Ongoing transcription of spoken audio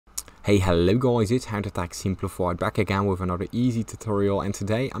Hey, hello guys, it's How to Tech Simplified back again with another easy tutorial, and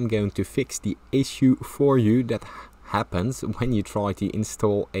today I'm going to fix the issue for you that happens when you try to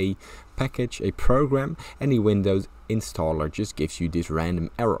install a package, a program, and the Windows installer just gives you this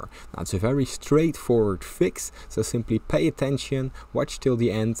random error. Now it's a very straightforward fix, so simply pay attention, watch till the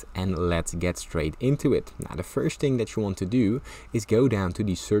end, and let's get straight into it. Now the first thing that you want to do is go down to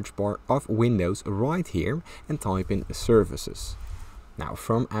the search bar of Windows right here and type in services. Now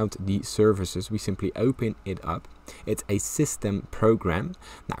from out the services we simply open it up. It's a system program.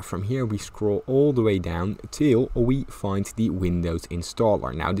 Now from here we scroll all the way down till we find the Windows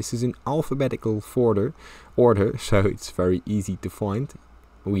installer. Now this is in alphabetical order, so it's very easy to find.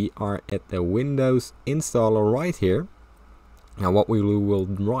 We are at the Windows installer right here. Now what we will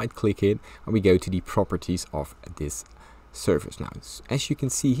right click it and we go to the properties of this service. Now as you can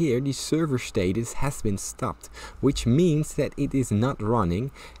see here, the server status has been stopped, which means that it is not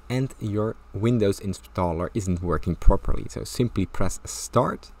running and your Windows installer isn't working properly. So simply press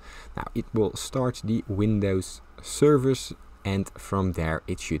start. Now it will start the Windows service, and from there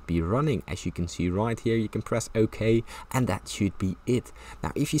it should be running. As you can see right here, you can press OK, and that should be it.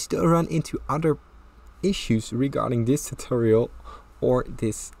 Now if you still run into other issues regarding this tutorial or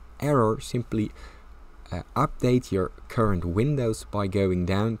this error, simply update your current Windows by going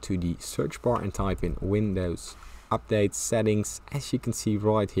down to the search bar and type in Windows Update Settings, as you can see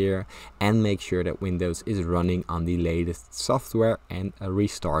right here, and make sure that Windows is running on the latest software, and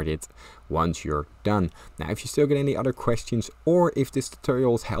restart it once you're done. Now if you still get any other questions, or if this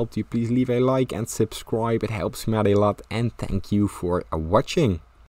tutorial has helped you, please leave a like and subscribe. It helps me out a lot, and thank you for watching.